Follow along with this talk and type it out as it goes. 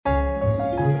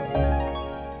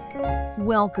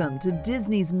Welcome to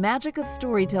Disney's Magic of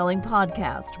Storytelling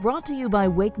podcast, brought to you by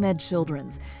WakeMed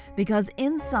Children's, because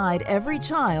inside every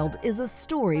child is a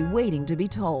story waiting to be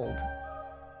told.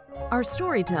 Our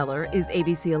storyteller is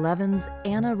ABC 11's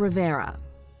Anna Rivera.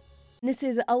 This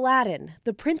is Aladdin,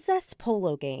 the Princess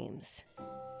Polo Games.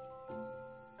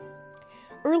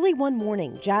 Early one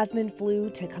morning, Jasmine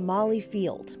flew to Kamali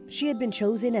Field. She had been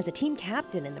chosen as a team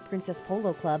captain in the Princess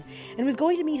Polo Club and was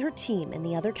going to meet her team and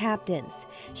the other captains.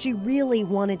 She really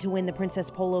wanted to win the Princess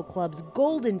Polo Club's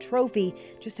golden trophy,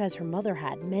 just as her mother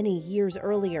had many years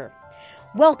earlier.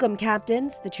 "Welcome,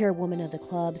 captains," the chairwoman of the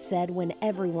club said when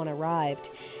everyone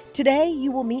arrived. "Today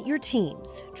you will meet your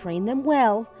teams, train them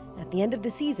well. At the end of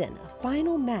the season, a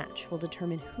final match will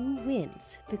determine who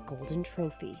wins the golden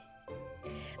trophy."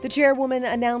 The chairwoman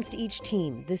announced each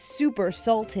team: the Super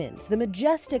Sultans, the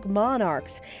Majestic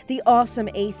Monarchs, the Awesome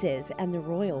Aces, and the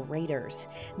Royal Raiders.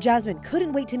 Jasmine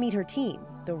couldn't wait to meet her team,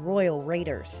 the Royal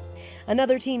Raiders.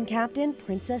 Another team captain,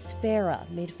 Princess Farah,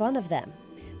 made fun of them.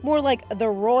 "More like the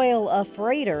Royal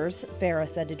Affraiders," Farah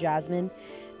said to Jasmine.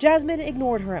 Jasmine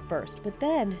ignored her at first, but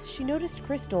then she noticed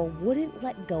Crystal wouldn't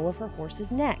let go of her horse's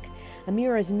neck.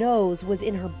 Amira's nose was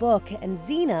in her book, and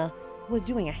Zena was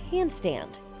doing a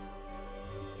handstand.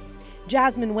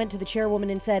 Jasmine went to the chairwoman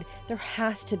and said, "There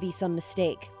has to be some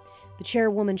mistake." The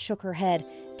chairwoman shook her head.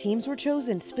 "Teams were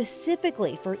chosen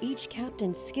specifically for each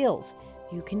captain's skills.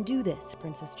 You can do this,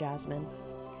 Princess Jasmine."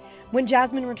 When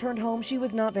Jasmine returned home, she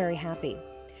was not very happy.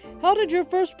 "How did your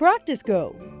first practice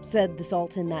go?" said the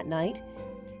Sultan that night.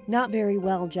 "Not very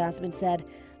well," Jasmine said.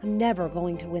 "I'm never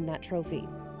going to win that trophy."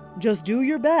 "Just do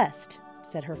your best,"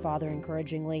 said her father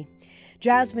encouragingly.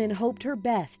 Jasmine hoped her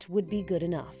best would be good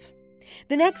enough.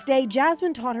 The next day,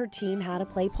 Jasmine taught her team how to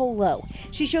play polo.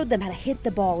 She showed them how to hit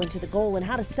the ball into the goal and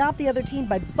how to stop the other team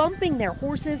by bumping their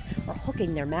horses or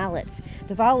hooking their mallets.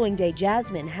 The following day,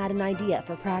 Jasmine had an idea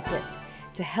for practice.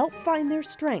 To help find their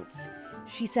strengths,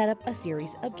 she set up a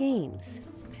series of games.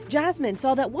 Jasmine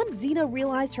saw that once Zena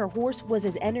realized her horse was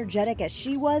as energetic as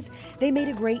she was, they made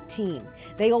a great team.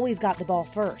 They always got the ball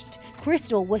first.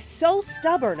 Crystal was so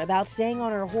stubborn about staying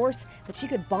on her horse that she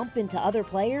could bump into other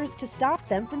players to stop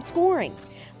them from scoring.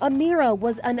 Amira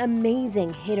was an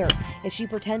amazing hitter if she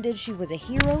pretended she was a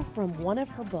hero from one of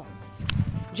her books.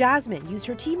 Jasmine used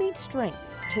her teammates'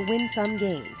 strengths to win some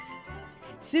games.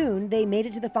 Soon, they made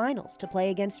it to the finals to play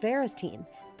against Farah's team,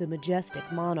 the Majestic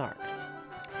Monarchs.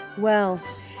 "Well,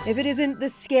 if it isn't the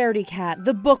scaredy cat,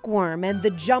 the bookworm, and the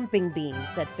jumping bean,"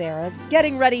 said Farah,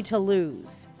 getting ready to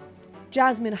lose.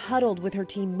 Jasmine huddled with her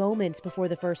team moments before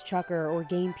the first chukker or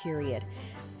game period.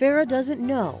 Farah doesn't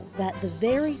know that the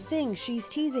very things she's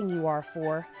teasing you are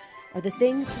the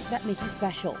things that make you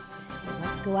special. Now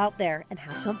let's go out there and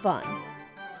have some fun.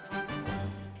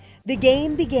 The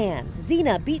game began.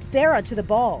 Zena beat Farah to the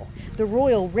ball. The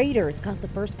Royal Raiders got the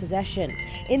first possession.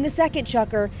 In the second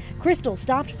chukker, Crystal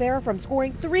stopped Farah from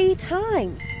scoring 3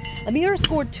 times. Amira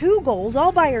scored 2 goals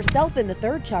all by herself in the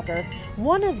third chukker.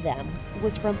 One of them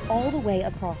was from all the way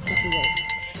across the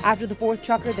field. After the fourth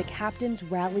chukker, the captains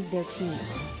rallied their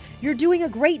teams. "You're doing a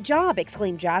great job,"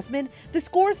 exclaimed Jasmine. "The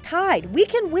score's tied. We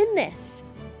can win this."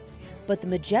 But the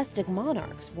Majestic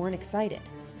Monarchs weren't excited.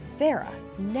 Farah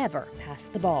never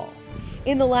passed the ball.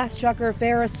 In the last chukker,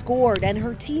 Farah scored, and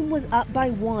her team was up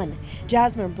by 1.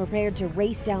 Jasmine prepared to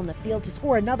race down the field to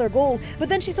score another goal, but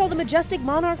then she saw the Majestic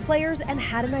Monarch players and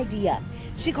had an idea.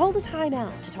 She called a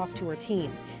timeout to talk to her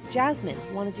team. Jasmine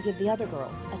wanted to give the other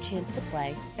girls a chance to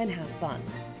play and have fun.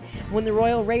 When the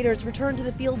Royal Raiders returned to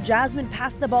the field, Jasmine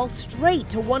passed the ball straight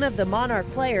to one of the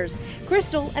Monarch players.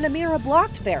 Crystal and Amira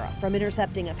blocked Farah from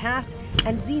intercepting a pass,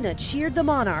 and Zena cheered the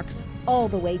Monarchs all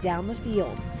the way down the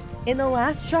field. In the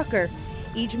last chukker,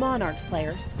 each Monarchs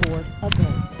player scored a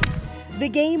goal. The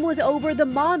game was over. The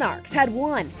Monarchs had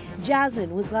won.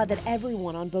 Jasmine was glad that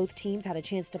everyone on both teams had a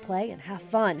chance to play and have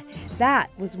fun. That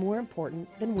was more important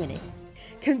than winning.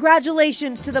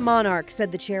 "Congratulations to the Monarchs,"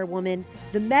 said the chairwoman.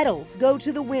 "The medals go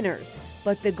to the winners,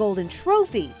 but the golden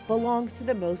trophy belongs to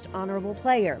the most honorable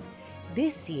player.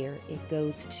 This year it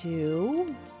goes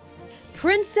to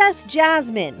Princess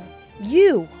Jasmine.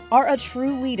 You are a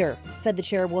true leader," said the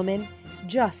chairwoman,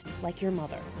 "just like your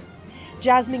mother."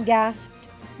 Jasmine gasped,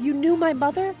 "You knew my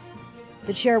mother?"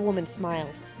 The chairwoman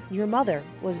smiled. "Your mother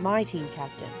was my team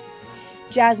captain."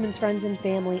 Jasmine's friends and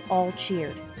family all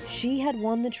cheered. She had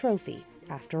won the trophy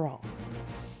after all.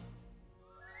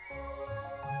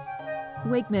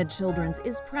 WakeMed Children's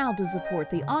is proud to support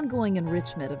the ongoing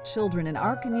enrichment of children in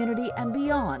our community and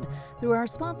beyond through our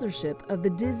sponsorship of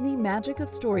the Disney Magic of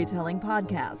Storytelling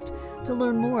podcast. To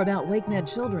learn more about WakeMed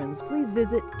Children's, please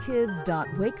visit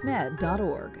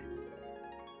kids.wakemed.org.